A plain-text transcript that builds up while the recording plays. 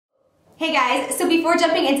Hey guys, so before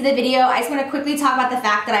jumping into the video, I just want to quickly talk about the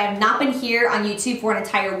fact that I have not been here on YouTube for an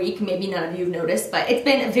entire week. Maybe none of you have noticed, but it's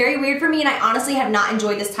been very weird for me and I honestly have not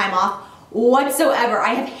enjoyed this time off whatsoever. I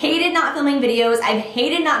have hated not filming videos. I've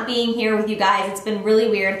hated not being here with you guys. It's been really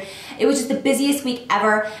weird. It was just the busiest week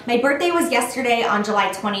ever. My birthday was yesterday on July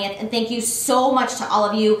 20th, and thank you so much to all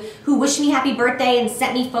of you who wished me happy birthday and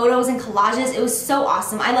sent me photos and collages. It was so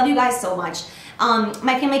awesome. I love you guys so much.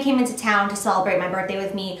 My family came into town to celebrate my birthday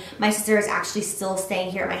with me. My sister is actually still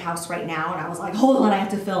staying here at my house right now, and I was like, hold on, I have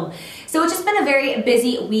to film. So it's just been a very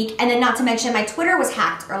busy week, and then not to mention my Twitter was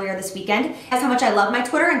hacked earlier this weekend. That's how much I love my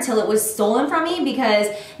Twitter until it was stolen from me, because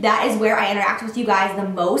that is where I interact with you guys the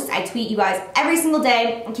most. I tweet you guys every single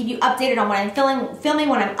day and keep you updated on what I'm filming,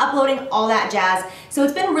 when I'm uploading, all that jazz. So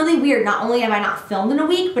it's been really weird. Not only have I not filmed in a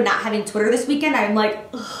week, but not having Twitter this weekend, I'm like,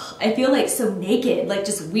 ugh, I feel like so naked, like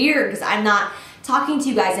just weird, because I'm not talking to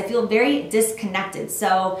you guys. I feel very disconnected,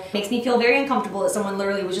 so it makes me feel very uncomfortable that someone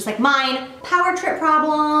literally was just like, mine, power trip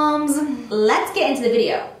problems. Let's get into the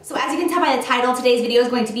video. So as you can tell by the title, today's video is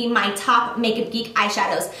going to be my top Makeup Geek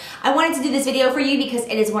eyeshadows. I wanted to do this video for you because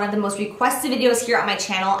it is one of the most requested videos here on my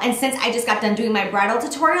channel, and since I just got done doing my bridal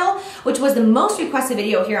tutorial, which was the most requested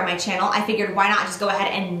video here on my channel, I figured why not just go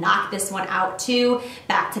ahead and knock this one out too,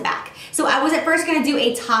 back to back. So I was at first gonna do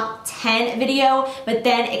a top 10 video, but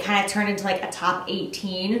then it kind of turned into like a top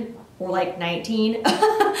 18 or like 19.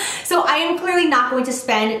 So I am clearly not going to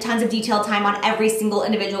spend tons of detailed time on every single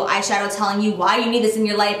individual eyeshadow telling you why you need this in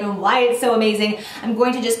your life and why it's so amazing. I'm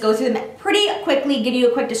going to just go through them pretty quickly, give you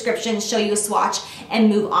a quick description, show you a swatch, and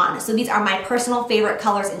move on. So these are my personal favorite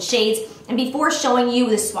colors and shades. And before showing you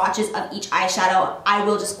the swatches of each eyeshadow, I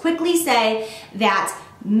will just quickly say that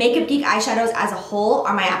Makeup Geek eyeshadows as a whole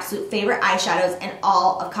are my absolute favorite eyeshadows in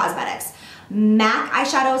all of cosmetics. MAC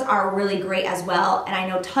eyeshadows are really great as well, and I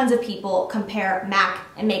know tons of people compare MAC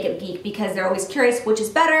and Makeup Geek because they're always curious which is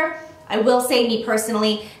better. I will say, me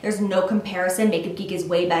personally, there's no comparison. Makeup Geek is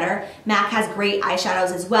way better. MAC has great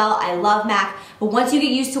eyeshadows as well. I love MAC, but once you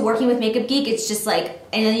get used to working with Makeup Geek, it's just like,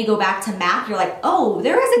 and then you go back to MAC, you're like, oh,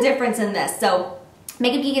 there is a difference in this. So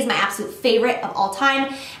Makeup Geek is my absolute favorite of all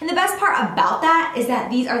time, and the best part about that is that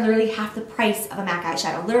these are literally half the price of a MAC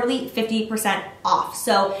eyeshadow, literally 50% off.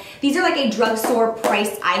 So these are like a drugstore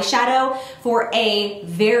priced eyeshadow for a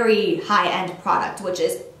very high-end product, which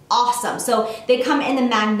is awesome. So they come in the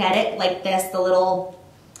magnetic like this, the little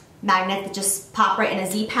magnet that just pop right in a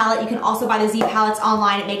Z palette. You can also buy the Z palettes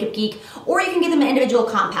online at Makeup Geek, or you can get them in individual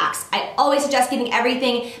compacts. I always suggest getting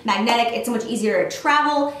everything magnetic. It's so much easier to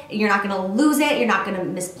travel. You're not gonna lose it. You're not gonna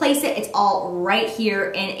misplace it. It's all right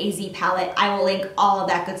here in a Z palette. I will link all of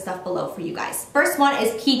that good stuff below for you guys. First one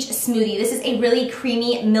is Peach Smoothie. This is a really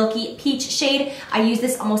creamy, milky peach shade. I use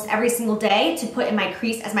this almost every single day to put in my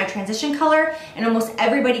crease as my transition color, and almost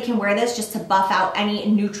everybody can wear this just to buff out any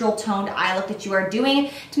neutral toned eye look that you are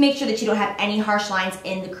doing, to make sure that you don't have any harsh lines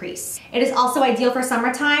in the crease. It is also ideal for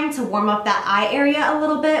summertime to warm up that eye area a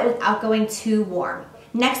little bit without going too warm.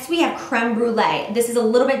 Next we have Creme Brulee. This is a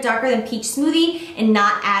little bit darker than Peach Smoothie and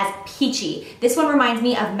not as peachy. This one reminds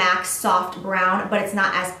me of MAC's Soft Brown, but it's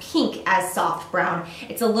not as pink as Soft Brown.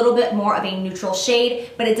 It's a little bit more of a neutral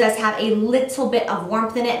shade, but it does have a little bit of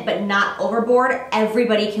warmth in it, but not overboard.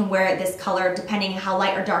 Everybody can wear this color depending how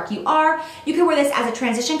light or dark you are. You can wear this as a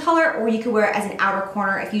transition color, or you can wear it as an outer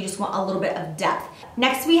corner if you just want a little bit of depth.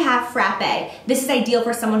 Next we have Frappe. This is ideal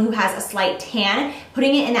for someone who has a slight tan.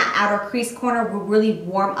 Putting it in that outer crease corner will really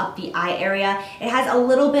warm up the eye area. It has a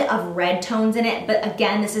little bit of red tones in it, but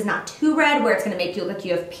again, this is not too red where it's gonna make you look like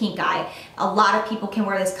you have pink eye. A lot of people can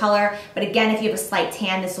wear this color, but again, if you have a slight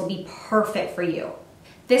tan, this will be perfect for you.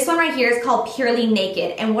 This one right here is called Purely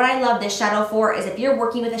Naked, and what I love this shadow for is if you're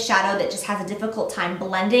working with a shadow that just has a difficult time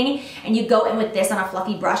blending and you go in with this on a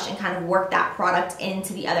fluffy brush and kind of work that product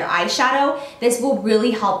into the other eyeshadow, this will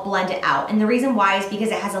really help blend it out. And the reason why is because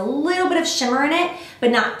it has a little bit of shimmer in it,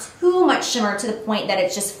 but not too much shimmer to the point that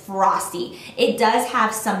it's just frosty. It does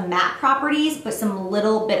have some matte properties, but some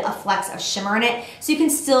little bit of flecks of shimmer in it, so you can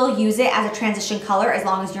still use it as a transition color as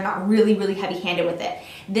long as you're not really, really heavy-handed with it.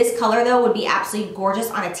 This color though would be absolutely gorgeous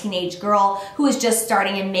on a teenage girl who is just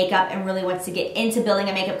starting in makeup and really wants to get into building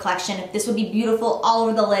a makeup collection. This would be beautiful all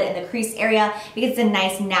over the lid and the crease area because it's a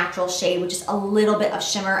nice natural shade with just a little bit of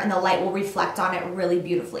shimmer, and the light will reflect on it really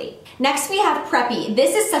beautifully. Next we have Preppy.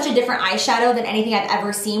 This is such a different eyeshadow than anything I've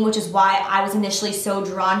ever seen, which is why I was initially so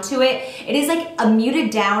drawn to it. It is like a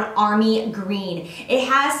muted down army green. It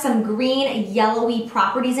has some green yellowy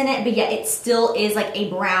properties in it, but yet it still is like a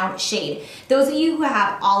brown shade. Those of you who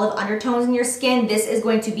have olive undertones in your skin, this is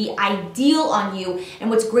going to be ideal on you. And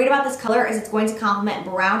what's great about this color is it's going to complement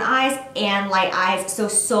brown eyes and light eyes,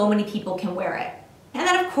 so many people can wear it. And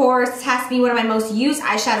then of course, this has to be one of my most used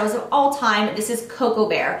eyeshadows of all time. This is Cocoa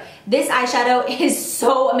Bear. This eyeshadow is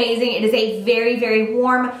so amazing. It is a very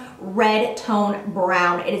warm red tone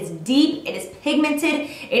brown. It is deep, it is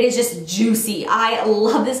pigmented, it is just juicy. I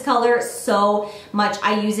love this color so much.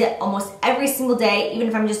 I use it almost every single day, even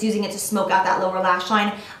if I'm just using it to smoke out that lower lash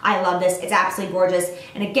line. I love this. It's absolutely gorgeous.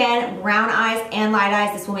 And again, brown eyes and light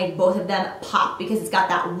eyes, this will make both of them pop because it's got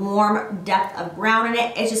that warm depth of brown in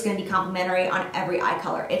it. It's just gonna be complementary on every eye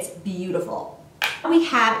color. It's beautiful. We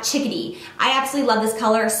have Chickadee. I absolutely love this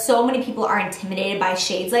color. So many people are intimidated by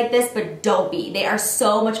shades like this, but don't be. They are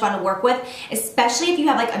so much fun to work with, especially if you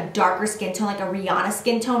have like a darker skin tone, like a Rihanna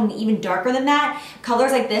skin tone, and even darker than that.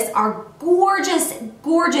 Colors like this are gorgeous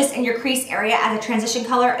in your crease area as a transition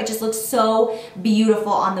color. It just looks so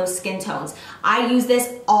beautiful on those skin tones. I use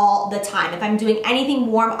this all the time. If I'm doing anything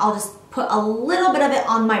warm, I'll just put a little bit of it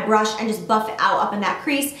on my brush and just buff it out up in that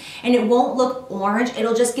crease, and it won't look orange.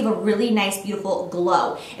 It'll just give a really nice, beautiful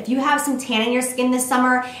glow. If you have some tan in your skin this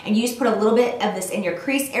summer and you just put a little bit of this in your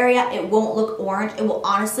crease area, it won't look orange. It will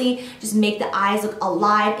honestly just make the eyes look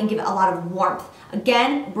alive and give it a lot of warmth.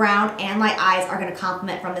 Again, brown and light eyes are gonna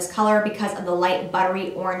complement from this color because of the light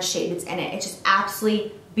buttery orange shade that's in it. It's just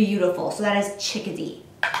absolutely beautiful. So that is Chickadee.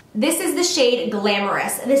 This is the shade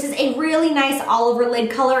Glamorous. This is a really nice all over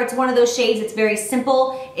lid color. It's one of those shades that's very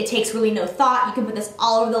simple. It takes really no thought. You can put this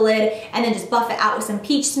all over the lid and then just buff it out with some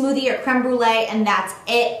peach smoothie or creme brulee, and that's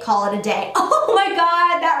it. Call it a day. Oh my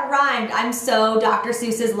God, that rhymed. I'm so Dr.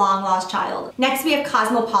 Seuss's long lost child. Next we have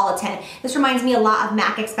Cosmopolitan. This reminds me a lot of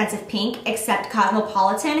MAC Expensive Pink, except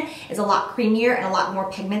Cosmopolitan is a lot creamier and a lot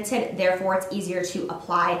more pigmented, therefore it's easier to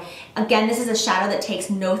apply. Again, this is a shadow that takes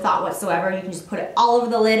no thought whatsoever. You can just put it all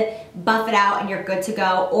over the lid, buff it out, and you're good to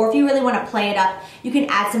go. Or if you really want to play it up, you can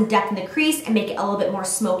add some depth in the crease and make it a little bit more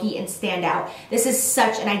smoky and stand out. This is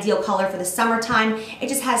such an ideal color for the summertime. It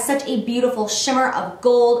just has such a beautiful shimmer of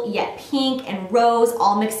gold, yet pink and rose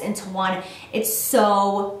all mixed into one. It's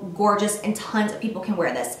so gorgeous and tons of people can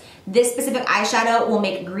wear this. This specific eyeshadow will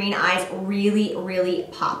make green eyes really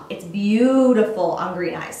pop. It's beautiful on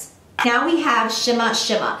green eyes. Now we have Shimma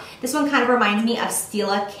Shimma. This one kind of reminds me of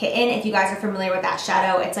Stila Kitten, if you guys are familiar with that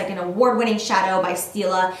shadow. It's like an award-winning shadow by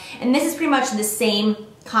Stila, and this is pretty much the same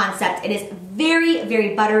concept. It is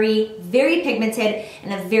very buttery, very pigmented,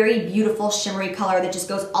 and a very beautiful shimmery color that just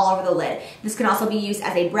goes all over the lid. This can also be used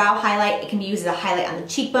as a brow highlight. It can be used as a highlight on the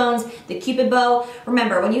cheekbones, the cupid bow.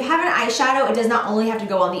 Remember, when you have an eyeshadow, it does not only have to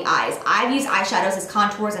go on the eyes. I've used eyeshadows as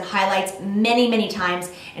contours and highlights many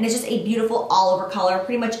times, and it's just a beautiful all over color.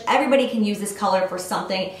 Pretty much everybody can use this color for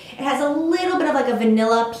something. It has a little bit of like a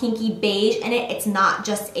vanilla pinky beige in it. It's not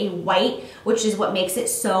just a white, which is what makes it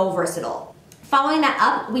so versatile. Following that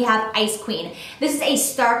up, we have Ice Queen. This is a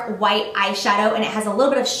stark white eyeshadow and it has a little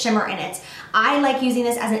bit of shimmer in it. I like using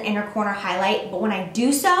this as an inner corner highlight, but when I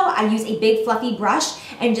do so, I use a big fluffy brush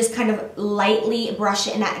and just kind of lightly brush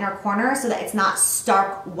it in that inner corner so that it's not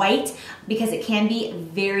stark white, because it can be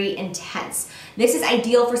very intense. This is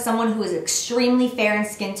ideal for someone who is extremely fair in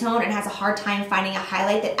skin tone and has a hard time finding a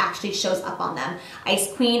highlight that actually shows up on them.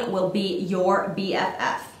 Ice Queen will be your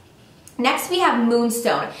BFF. Next we have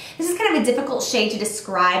Moonstone. This is kind of a difficult shade to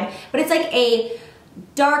describe, but it's like a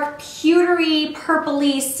dark pewtery,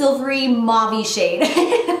 purpley, silvery, mauvey shade.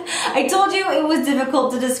 I told you it was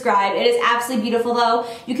difficult to describe. It is absolutely beautiful though.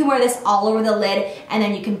 You can wear this all over the lid and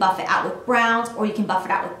then you can buff it out with browns or you can buff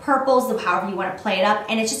it out with purples, so however you want to play it up.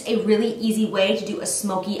 And it's just a really easy way to do a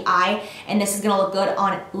smoky eye, and this is going to look good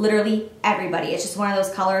on literally everybody. It's just one of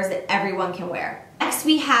those colors that everyone can wear. Next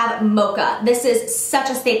we have Mocha. This is such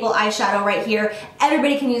a staple eyeshadow right here.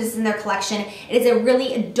 Everybody can use this in their collection. It is a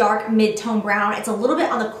really dark mid-tone brown. It's a little bit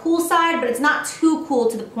on the cool side, but it's not too cool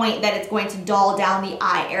to the point that it's going to dull down the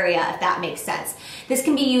eye area, if that makes sense. This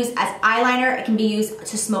can be used as eyeliner. It can be used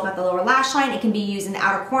to smoke out the lower lash line. It can be used in the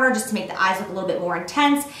outer corner just to make the eyes look a little bit more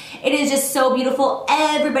intense. It is just so beautiful.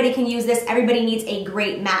 Everybody can use this. Everybody needs a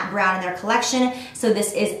great matte brown in their collection, so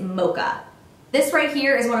this is Mocha. This right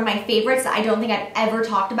here is one of my favorites that I don't think I've ever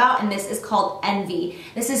talked about, and this is called Envy.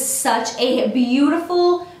 This is such a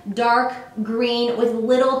beautiful dark green with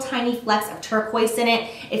little tiny flecks of turquoise in it.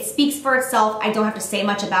 It speaks for itself. I don't have to say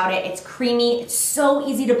much about it. It's creamy. It's so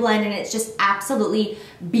easy to blend, and it's just absolutely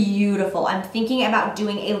beautiful. I'm thinking about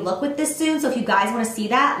doing a look with this soon, so if you guys want to see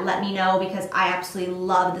that, let me know, because I absolutely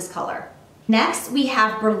love this color. Next, we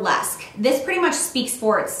have Burlesque. This pretty much speaks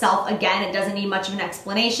for itself. Again, it doesn't need much of an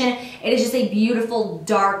explanation. It is just a beautiful,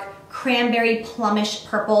 dark, cranberry plumish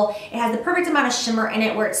purple. It has the perfect amount of shimmer in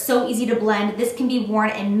it where it's so easy to blend. This can be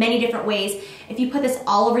worn in many different ways. If you put this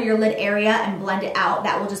all over your lid area and blend it out,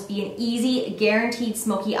 that will just be an easy, guaranteed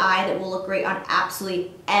smoky eye that will look great on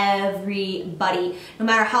absolutely everybody. No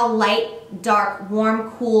matter how light, dark,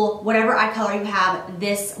 warm, cool, whatever eye color you have,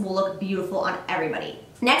 this will look beautiful on everybody.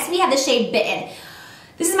 Next, we have the shade Bitten.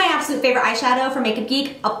 This is my absolute favorite eyeshadow from Makeup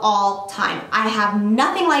Geek of all time. I have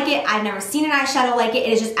nothing like it. I've never seen an eyeshadow like it.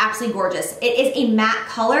 It is just absolutely gorgeous. It is a matte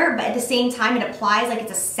color, but at the same time, it applies like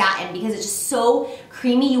it's a satin because it's just so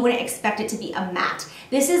creamy, you wouldn't expect it to be a matte.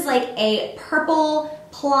 This is like a purple,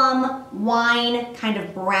 plum, wine kind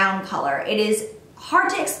of brown color. It is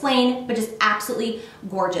hard to explain, but just absolutely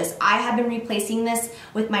gorgeous. I have been replacing this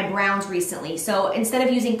with my browns recently. So instead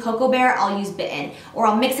of using Cocoa Bear, I'll use Bitten, or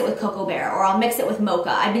I'll mix it with Cocoa Bear, or I'll mix it with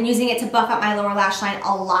Mocha. I've been using it to buff out my lower lash line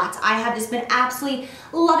a lot. I have just been absolutely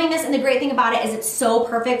loving this, and the great thing about it is it's so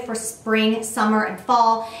perfect for spring, summer, and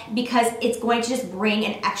fall because it's going to just bring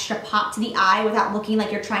an extra pop to the eye without looking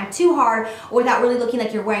like you're trying too hard or without really looking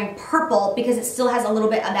like you're wearing purple because it still has a little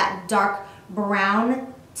bit of that dark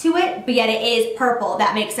brown to it, but yet it is purple.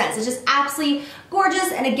 That makes sense. It's just absolutely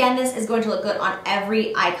gorgeous, and again, this is going to look good on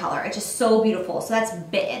every eye color. It's just so beautiful. So that's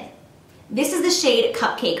Bitten. This is the shade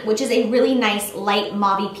Cupcake, which is a really nice light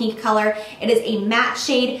mauve pink color. It is a matte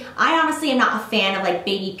shade. I honestly am not a fan of like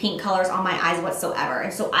baby pink colors on my eyes whatsoever,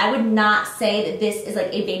 and so I would not say that this is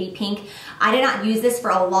like a baby pink. I did not use this for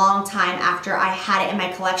a long time after I had it in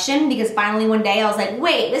my collection because finally one day I was like,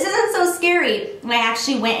 wait, this isn't so scary. And I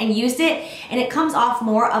actually went and used it, and it comes off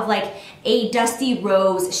more of like a dusty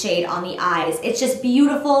rose shade on the eyes. It's just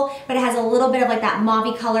beautiful, but it has a little bit of like that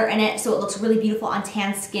mauve color in it, so it looks really beautiful on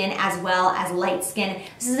tan skin as well as light skin.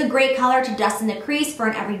 This is a great color to dust in the crease for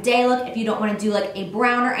an everyday look if you don't want to do like a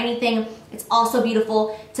brown or anything. It's also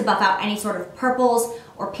beautiful to buff out any sort of purples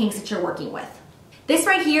or pinks that you're working with. This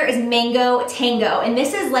right here is Mango Tango, and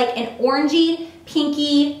this is like an orangey,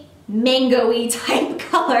 pinky, mango-y type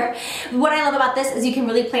color. What I love about this is you can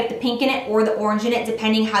really play up the pink in it or the orange in it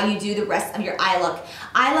depending how you do the rest of your eye look.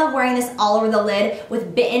 I love wearing this all over the lid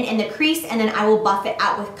with Bitten in the crease, and then I will buff it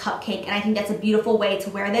out with Cupcake, and I think that's a beautiful way to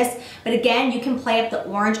wear this. But again, you can play up the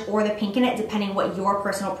orange or the pink in it depending what your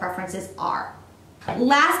personal preferences are.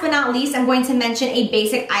 Last but not least, I'm going to mention a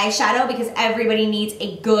basic eyeshadow because everybody needs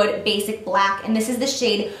a good basic black, and this is the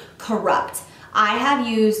shade Corrupt. I have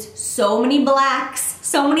used so many black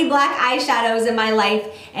eyeshadows in my life,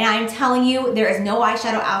 and I'm telling you, there is no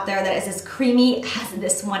eyeshadow out there that is as creamy as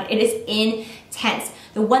this one. It is intense.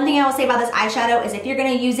 The one thing I will say about this eyeshadow is if you're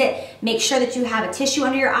gonna use it, make sure that you have a tissue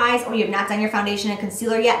under your eyes or you have not done your foundation and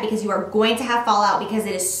concealer yet because you are going to have fallout because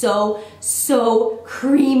it is so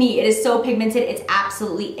creamy. It is so pigmented, it's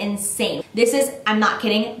absolutely insane. This is, I'm not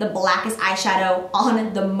kidding, the blackest eyeshadow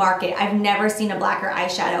on the market. I've never seen a blacker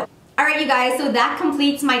eyeshadow. All right, you guys, so that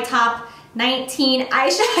completes my top 19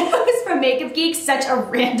 eyeshadows from Makeup Geek. Such a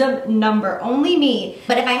random number, only me.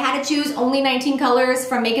 But if I had to choose only 19 colors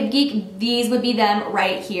from Makeup Geek, these would be them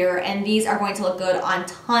right here, and these are going to look good on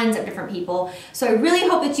tons of different people. So I really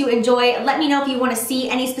hope that you enjoy. Let me know if you want to see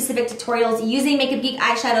any specific tutorials using Makeup Geek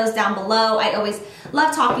eyeshadows down below. I always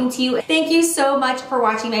love talking to you. Thank you so much for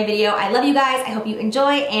watching my video. I love you guys. I hope you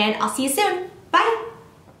enjoy, and I'll see you soon.